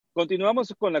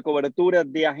Continuamos con la cobertura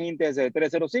de agentes de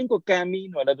 305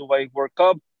 Camino a la Dubai World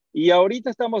Cup y ahorita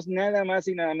estamos nada más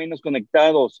y nada menos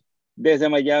conectados desde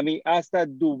Miami hasta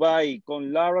Dubai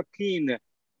con Laura King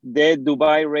de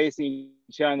Dubai Racing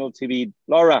Channel TV.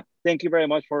 Laura, thank you very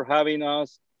much for having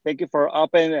us. Thank you for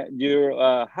opening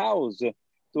your house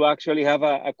to actually have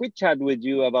a quick chat with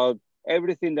you about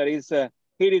everything that is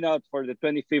heating up for the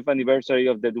 25th anniversary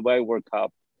of the Dubai World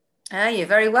Cup. You're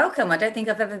very welcome. I don't think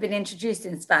I've ever been introduced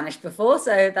in Spanish before,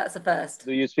 so that's a first.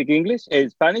 Do you speak English?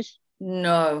 Spanish?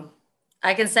 No.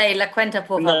 I can say la cuenta,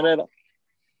 por No, favor. no,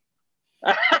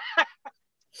 no.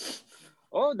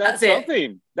 Oh, that's That's it.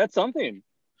 something. That's something.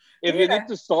 If you Yeah. need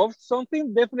to solve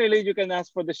something, definitely you can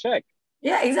ask for the check.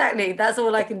 Yeah, exactly. That's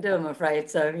all I can do, I'm afraid.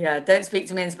 So, yeah, don't speak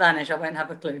to me in Spanish. I won't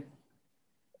have a clue.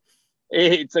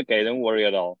 It's okay. Don't worry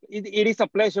at all. It is a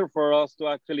pleasure for us to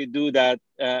actually do that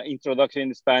introduction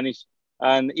in Spanish.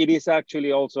 And it is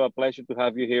actually also a pleasure to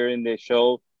have you here in the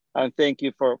show. And thank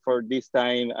you for this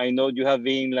time. I know you have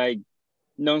been like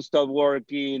nonstop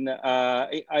working.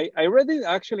 I read it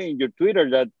actually in your Twitter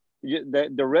that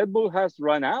the Red Bull has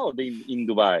run out in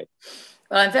Dubai.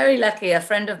 Well, I'm very lucky. A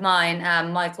friend of mine,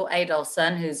 Michael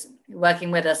Adolfson, who's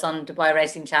working with us on Dubai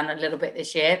Racing Channel a little bit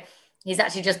this year, he's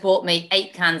actually just bought me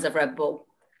 8 cans of Red Bull.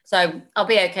 So I'll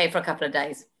be okay for a couple of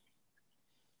days.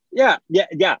 Yeah,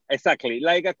 exactly.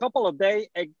 Like a couple of days,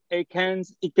 8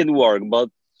 cans, it can work. But,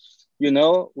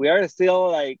 we are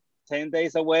still like 10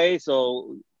 days away.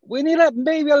 So we need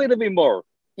maybe a little bit more.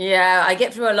 Yeah, I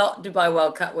get through a lot Dubai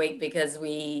World Cup week because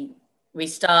we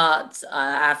start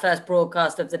our first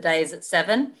broadcast of the day is at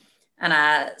 7 and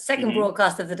our second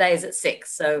broadcast of the day is at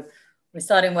 6. So we're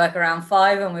starting work around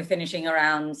 5 and we're finishing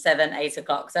around 7, 8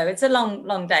 o'clock. So it's a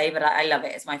long day, but I love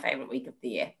it. It's my favorite week of the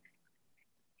year.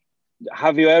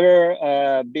 Have you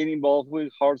ever been involved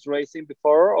with horse racing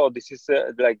before, or this is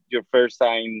like your first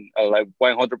time, like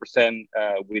 100%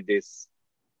 with this?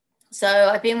 So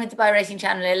I've been with Dubai Racing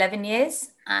Channel 11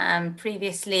 years.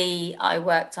 Previously, I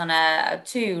worked on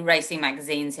 2 racing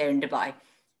magazines here in Dubai.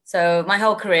 So my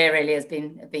whole career really has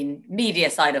been media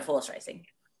side of horse racing.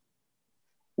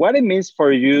 What it means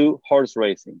for you, horse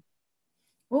racing?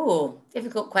 Oh,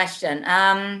 difficult question.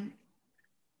 I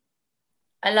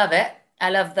love it. I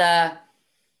love the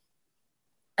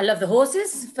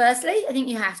horses. Firstly, I think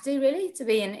you have to really to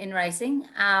be in racing.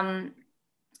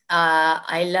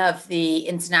 I love the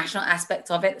international aspect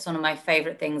of it. It's one of my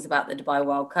favorite things about the Dubai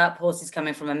World Cup. Horses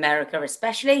coming from America,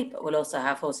 especially, but we'll also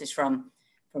have horses from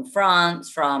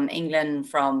France, from England,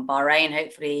 from Bahrain,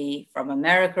 hopefully from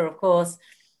America, of course,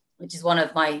 which is one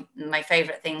of my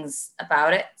favorite things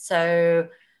about it. So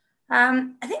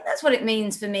I think that's what it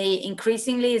means for me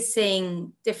increasingly is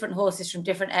seeing different horses from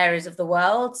different areas of the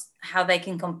world, how they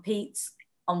can compete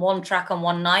on one track on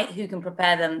one night, who can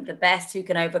prepare them the best, who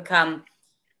can overcome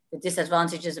the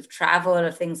disadvantages of travel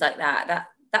or things like that.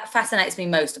 That fascinates me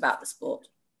most about the sport.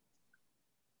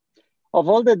 Of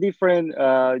all the different,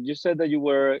 you said that you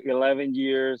were 11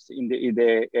 years in the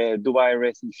Dubai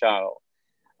Racing Channel.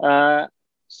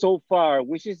 So far,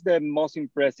 which is the most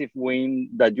impressive win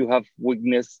that you have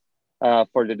witnessed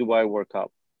for the Dubai World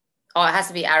Cup? Oh, it has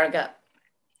to be Aragat.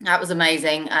 That was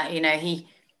amazing.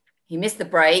 He missed the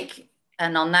break,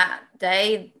 and on that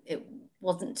day, it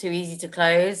wasn't too easy to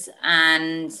close.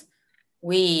 And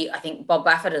I think Bob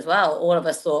Baffert as well, all of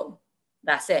us thought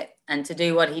that's it. And to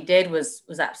do what he did was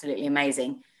absolutely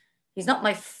amazing. He's not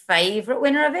my favorite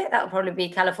winner of it. That would probably be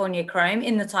California Chrome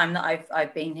in the time that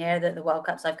I've been here, the World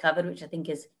Cups I've covered, which I think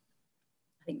is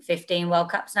 15 World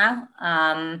Cups now.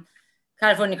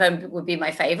 California Chrome would be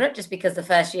my favorite just because the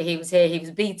first year he was here, he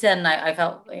was beaten. I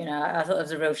felt, I thought it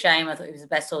was a real shame. I thought he was the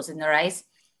best horse in the race.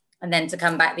 And then to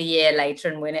come back the year later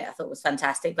and win it, I thought was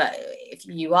fantastic. But if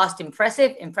you asked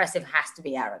impressive has to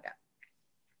be Aragat.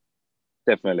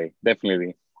 Definitely.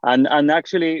 And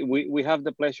actually, we have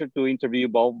the pleasure to interview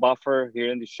Bob Buffer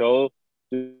here in the show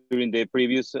during the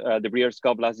previous the Breeders'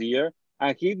 Cup last year,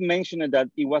 and he mentioned that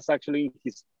it was actually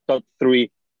his top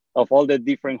 3 of all the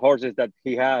different horses that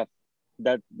he have.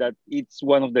 That it's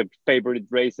one of the favorite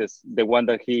races, the one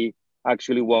that he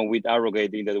actually won with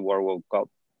Arrogate in the World Cup.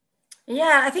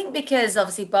 Yeah, I think because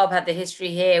obviously Bob had the history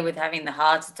here with having the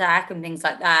heart attack and things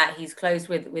like that. He's close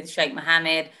with Sheikh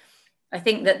Mohammed. I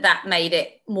think that made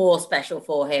it more special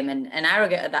for him. And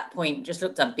Arrogate at that point just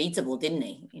looked unbeatable, didn't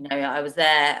he? I was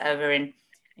there over in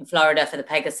Florida for the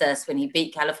Pegasus when he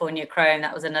beat California Chrome.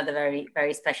 That was another very,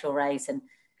 very special race. And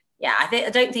yeah, I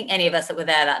don't think any of us that were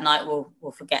there that night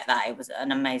will forget that. It was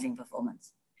an amazing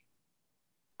performance.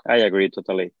 I agree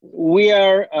totally. We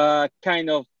are kind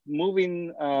of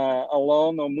moving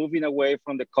along or moving away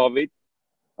from the COVID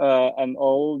and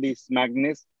all this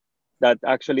madness. that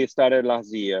actually started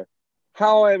last year.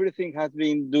 How everything has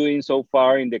been doing so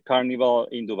far in the carnival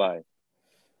in Dubai?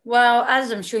 Well,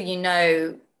 as I'm sure you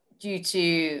know, due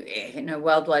to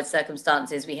worldwide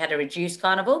circumstances, we had a reduced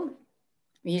carnival.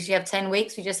 We usually have 10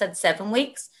 weeks. We just had 7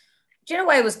 weeks, which in a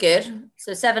way was good.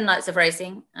 So 7 nights of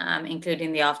racing,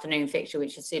 including the afternoon fixture,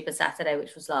 which is Super Saturday,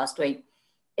 which was last week.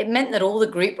 It meant that all the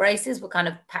group races were kind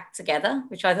of packed together,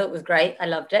 which I thought was great. I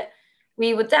loved it.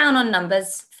 We were down on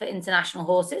numbers for international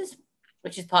horses,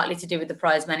 which is partly to do with the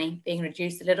prize money being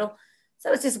reduced a little.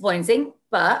 So it's disappointing,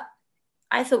 but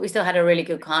I thought we still had a really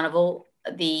good carnival.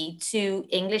 The two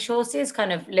English horses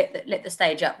kind of lit the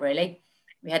stage up, really.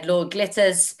 We had Lord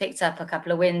Glitters picked up a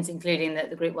couple of wins, including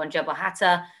the Group 1 Jabal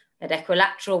Hatta. We had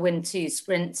Equilateral win 2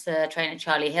 sprints for trainer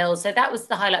Charlie Hill. So that was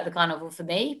the highlight of the carnival for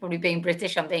me. Probably being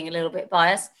British, I'm being a little bit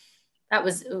biased. It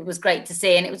was great to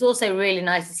see. And it was also really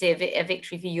nice to see a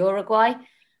victory for Uruguay.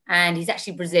 And he's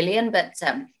actually Brazilian, but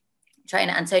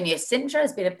trainer Antonio Sintra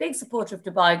has been a big supporter of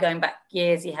Dubai going back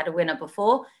years. He had a winner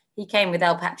before. He came with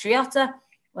El Patriota,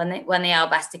 won the Al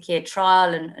Bastakir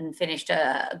trial and finished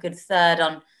a good third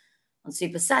on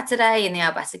Super Saturday in the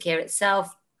Al Bastakir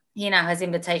itself. He now has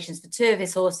invitations for 2 of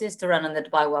his horses to run on the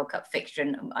Dubai World Cup fixture.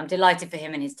 And I'm delighted for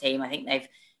him and his team. I think they've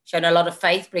shown a lot of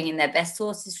faith bringing their best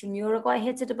horses from Uruguay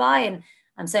here to Dubai. And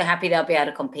I'm so happy they'll be able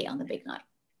to compete on the big night.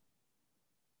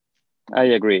 I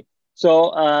agree.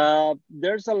 So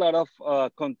there's a lot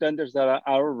of contenders that are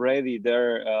already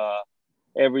there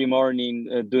every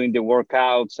morning doing the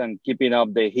workouts and keeping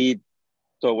up the heat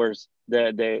towards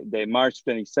the March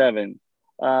 27.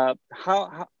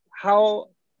 How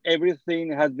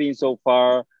everything has been so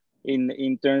far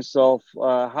in terms of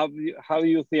how do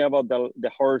you think about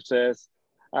the horses?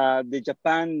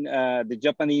 The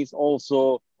Japanese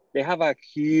also, they have a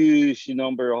huge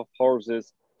number of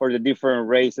horses for the different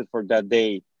races for that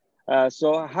day.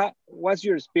 So what's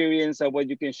your experience and what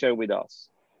you can share with us?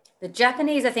 The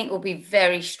Japanese, I think, will be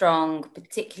very strong,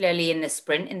 particularly in the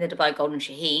sprint in the Dubai Golden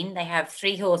Shaheen. They have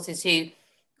 3 horses who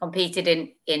competed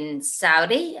in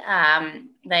Saudi.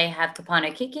 They have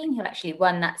Capano Kicking, who actually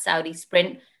won that Saudi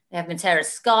sprint. They have Matera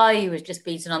Sky, who was just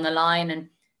beaten on the line. And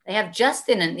they have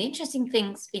Justin. And the interesting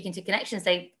thing, speaking to connections,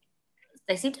 they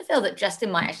seem to feel that Justin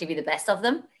might actually be the best of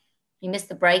them. He missed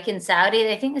the break in Saudi.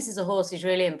 They think this is a horse who's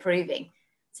really improving.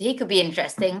 So he could be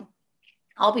interesting.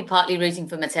 I'll be partly rooting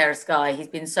for Matera Sky. He's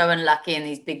been so unlucky in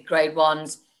these big grade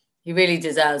 1s. He really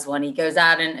deserves one. He goes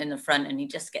out in the front and he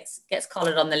just gets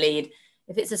collared on the lead.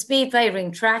 If it's a speed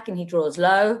favouring track and he draws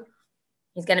low,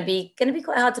 he's going to be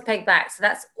quite hard to peg back. So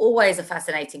that's always a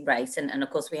fascinating race. And of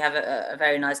course, we have a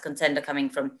very nice contender coming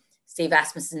from Steve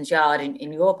Asmussen's yard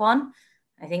in Yorpon.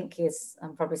 I think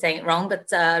I'm probably saying it wrong, but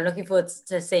looking forward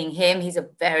to seeing him. He's a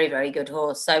very, very good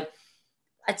horse. So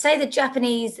I'd say the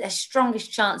Japanese, their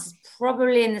strongest chance is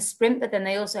probably in the sprint, but then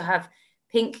they also have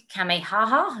Pink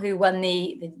Kamehaha, who won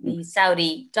the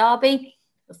Saudi Derby.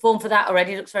 The form for that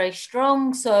already looks very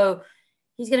strong. So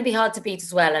he's going to be hard to beat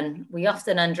as well. And we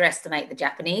often underestimate the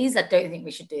Japanese. I don't think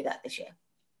we should do that this year.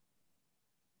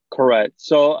 Correct.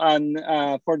 So, and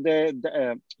for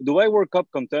the Dubai World Cup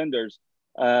contenders,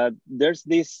 there's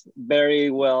this very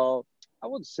well, I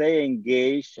would say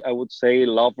engaged, I would say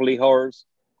lovely horse.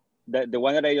 The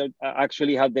one that I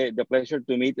actually had the pleasure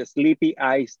to meet, the Sleepy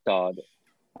Eye Stud,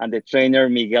 and the trainer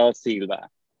Miguel Silva.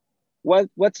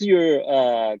 What's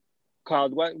your call?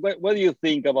 What do you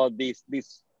think about this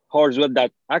horse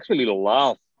that actually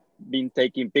love being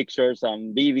taking pictures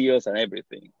and videos and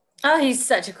everything? Oh, he's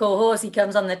such a cool horse. He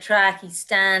comes on the track, he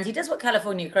stands. He does what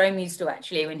California Chrome used to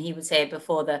actually when he was here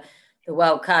before the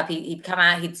World Cup. He'd come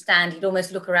out, he'd stand, he'd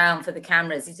almost look around for the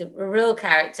cameras. He's a real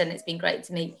character, and it's been great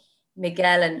to meet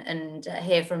Miguel and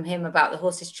hear from him about the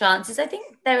horse's chances. I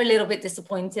think they're a little bit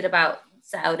disappointed about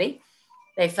Saudi.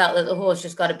 They felt that the horse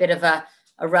just got a bit of a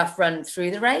rough run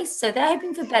through the race. So they're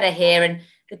hoping for better here. And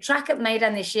the track at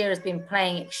Meydan this year has been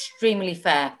playing extremely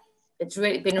fair. It's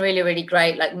been really, really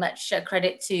great. Like much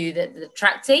credit to the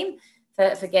track team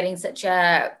for getting such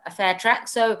a fair track.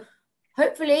 So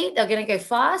hopefully they're going to go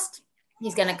fast.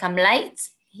 He's going to come late.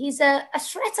 He's a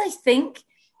threat, I think.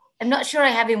 I'm not sure I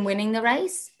have him winning the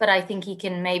race, but I think he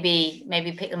can maybe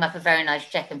pick them up a very nice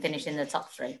check and finish in the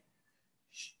top 3.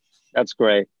 That's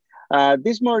great.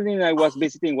 This morning I was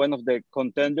visiting one of the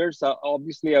contenders.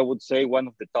 Obviously, I would say one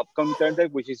of the top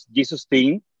contenders, which is Jesus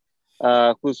Team,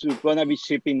 who's going to be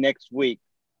shipping next week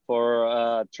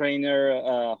for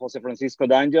trainer Jose Francisco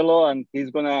D'Angelo, and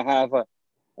he's going to have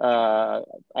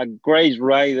a great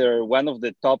rider, one of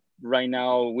the top right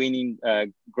now winning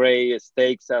gray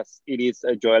stakes as it is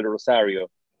Joel Rosario.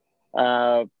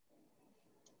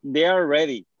 They are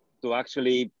ready to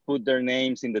actually put their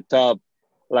names in the top.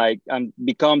 like and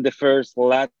become the first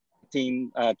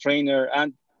Latin trainer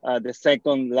and the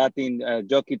second Latin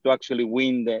jockey to actually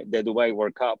win the Dubai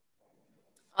World Cup.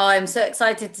 Oh, I'm so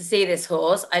excited to see this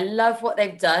horse. I love what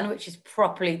they've done, which is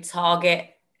properly target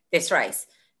this race,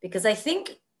 because I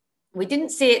think we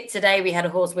didn't see it today. We had a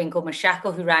horse win called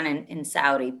Mashakal who ran in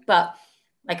Saudi, but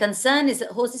my concern is that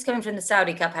horses coming from the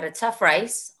Saudi Cup had a tough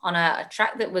race on a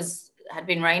track that had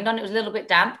been rained on. It was a little bit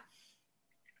damp.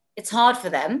 It's hard for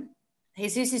them.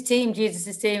 Jesus' team,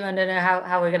 I don't know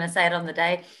how we're going to say it on the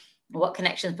day, what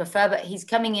connections prefer, but he's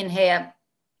coming in here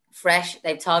fresh.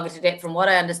 They've targeted it. From what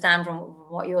I understand, from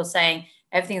what you're saying,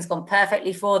 everything's gone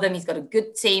perfectly for them. He's got a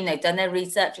good team. They've done their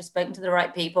research, have spoken to the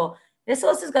right people. This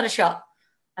horse has got a shot.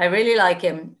 I really like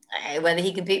him. Whether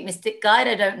he can beat Mystic Guide,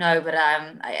 I don't know, but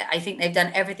I think they've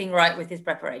done everything right with his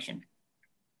preparation.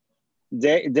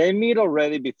 They meet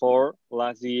already before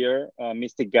last year,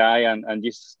 Mystic Guy and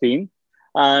Jesus team.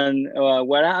 And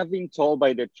what I've been told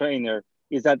by the trainer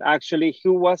is that actually he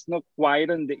was not quite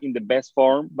in the best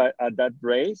form but at that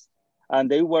race. And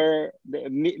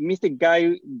Mystic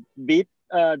Guy beat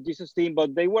Jesus team,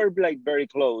 but they were like very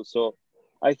close. So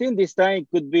I think this time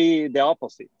could be the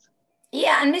opposite.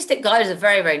 Yeah, and Mystic Guy is a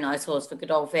very, very nice horse for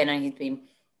Godolphin, and he's been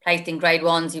placed in grade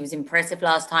ones. He was impressive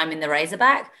last time in the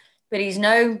Razorback, but he's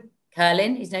no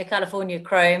Curlin, he's no California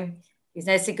Chrome, he's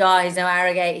no Cigar, he's no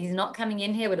Arrogate. He's not coming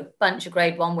in here with a bunch of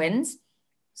grade one wins.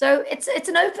 So it's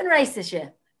an open race this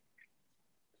year.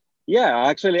 Yeah,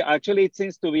 actually, it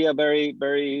seems to be a very,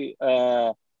 very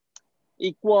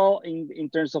equal in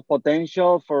terms of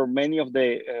potential for many of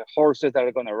the horses that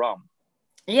are going to run.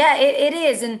 Yeah, it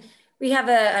is. And we have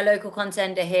a local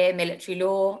contender here, Military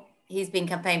Law. He's been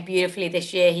campaigned beautifully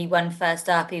this year. He won first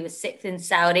up. He was sixth in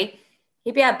Saudi.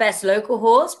 He'd be our best local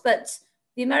horse, but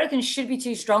the Americans should be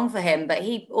too strong for him. But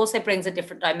he also brings a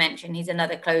different dimension. He's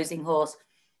another closing horse.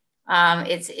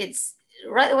 It's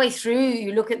right the way through.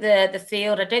 You look at the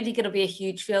field. I don't think it'll be a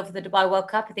huge field for the Dubai World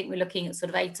Cup. I think we're looking at sort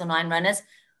of 8 or 9 runners.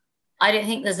 I don't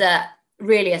think there's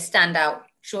really a standout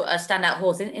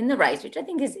horse in the race, which I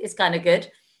think is kind of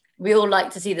good. We all like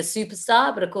to see the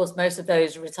superstar, but of course, most of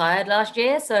those retired last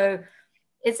year. So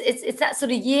it's that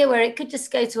sort of year where it could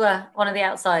just go to one of the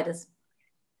outsiders.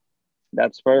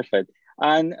 That's perfect.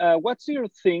 And what's your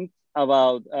think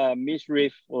about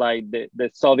Misriff, like the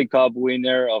Saudi Cup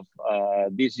winner of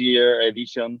this year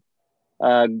edition,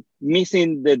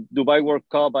 missing the Dubai World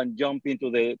Cup and jumping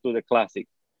to the Classic?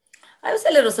 I was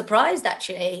a little surprised,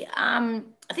 actually. I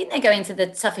think they're going to the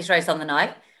toughest race on the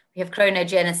night. We have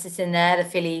Chronogenesis in there, the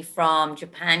filly from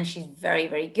Japan. She's very,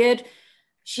 very good.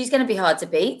 She's going to be hard to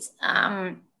beat.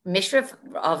 Misriff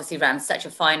obviously ran such a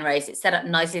fine race. It set up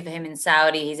nicely for him in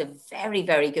Saudi. He's a very,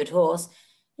 very good horse.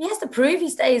 He has to prove he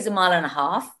stays 1.5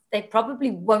 miles. They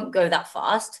probably won't go that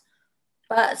fast.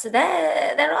 But so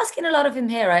they're asking a lot of him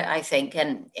here, I think.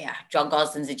 And yeah, John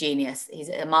Gosden's a genius. He's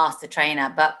a master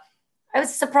trainer. But I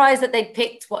was surprised that they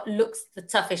picked what looks the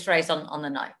toughest race on the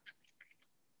night.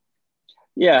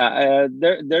 Yeah,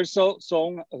 there's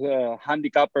some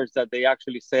handicappers that they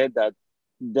actually said that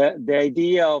the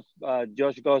idea of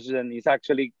Josh Gosden is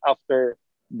actually after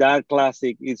that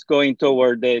Classic is going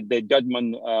toward the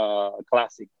Judgment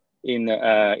Classic in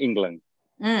England.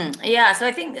 Yeah, so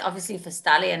I think obviously for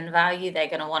stallion value, they're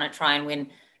going to want to try and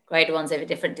win grade ones over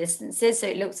different distances. So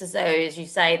it looks as though, as you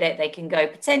say, that they can go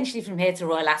potentially from here to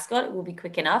Royal Ascot. It will be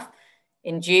quick enough.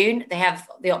 In June, they have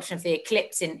the option for the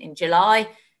Eclipse in July.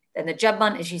 Then the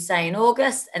Judgment, as you say, in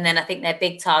August. And then I think their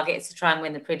big target is to try and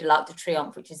win the Prix de l'Arc de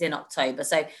Triomphe, which is in October.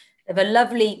 So they have a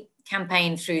lovely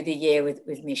campaign through the year with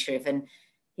Misriff. And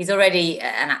he's already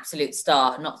an absolute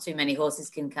star. Not too many horses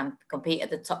can compete at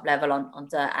the top level on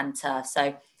dirt and turf.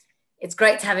 So it's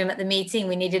great to have him at the meeting.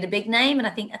 We needed a big name, and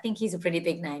I think he's a pretty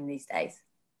big name these days.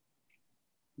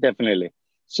 Definitely.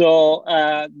 So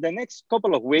the next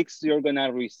couple of weeks, you're going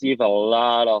to receive a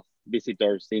lot of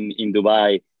visitors in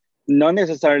Dubai. Not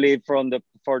necessarily for the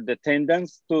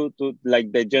attendance to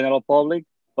like the general public,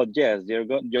 but yes, you're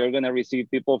going to receive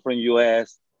people from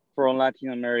US, from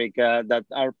Latin America that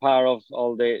are part of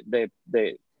all the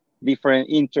different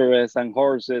interests and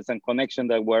horses and connections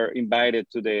that were invited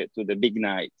to the big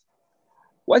night.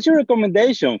 What's your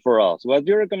recommendation for us? What's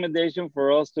your recommendation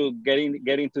for us to get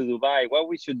into Dubai? What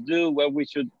we should do? What we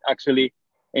should actually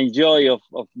enjoy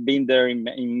of being there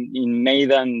in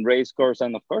Maidan Racecourse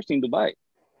and of course in Dubai?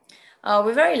 Oh,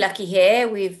 we're very lucky here.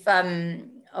 We've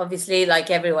obviously, like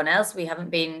everyone else, we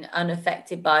haven't been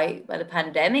unaffected by the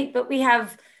pandemic, but we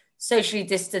have socially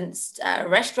distanced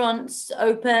restaurants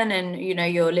open, and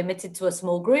you're limited to a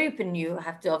small group, and you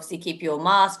have to obviously keep your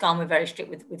mask on. We're very strict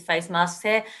with face masks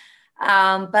here.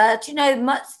 But, you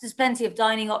know, there's plenty of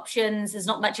dining options. There's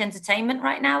not much entertainment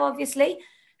right now, obviously.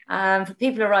 For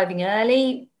people arriving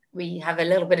early, we have a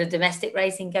little bit of domestic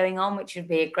racing going on, which would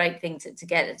be a great thing to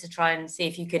get to try and see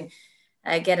if you can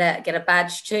get a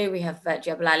badge too. We have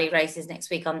Jebel Ali races next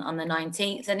week on the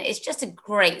 19th, and it's just a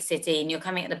great city, and you're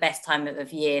coming at the best time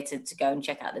of year to go and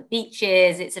check out the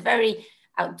beaches. It's a very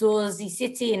outdoorsy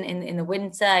city in the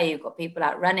winter. You've got people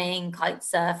out running, kite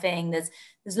surfing.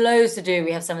 There's loads to do.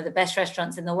 We have some of the best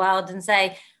restaurants in the world, and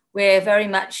we're very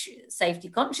much safety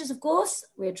conscious, of course.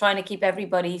 We're trying to keep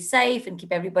everybody safe and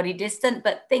keep everybody distant,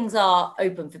 but things are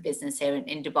open for business here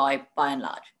in Dubai by and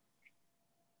large.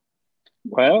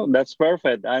 Well, that's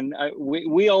perfect. And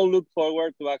we all look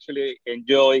forward to actually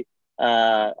enjoy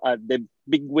the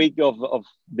big week of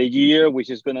the year, which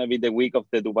is going to be the week of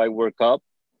the Dubai World Cup.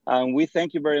 And we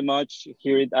thank you very much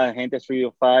here at Agentes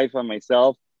 305 and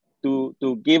myself to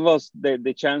give us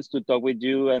the chance to talk with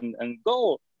you and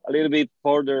go a little bit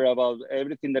further about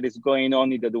everything that is going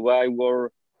on in the Dubai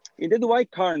World, in the Dubai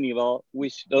Carnival,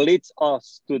 which leads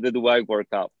us to the Dubai World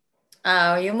Cup.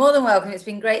 Oh, you're more than welcome. It's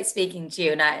been great speaking to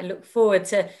you, and I look forward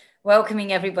to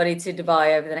welcoming everybody to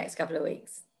Dubai over the next couple of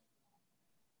weeks.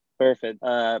 Perfect.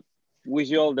 Wish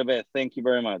you all the best. Thank you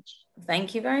very much.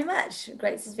 Thank you very much.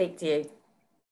 Great to speak to you.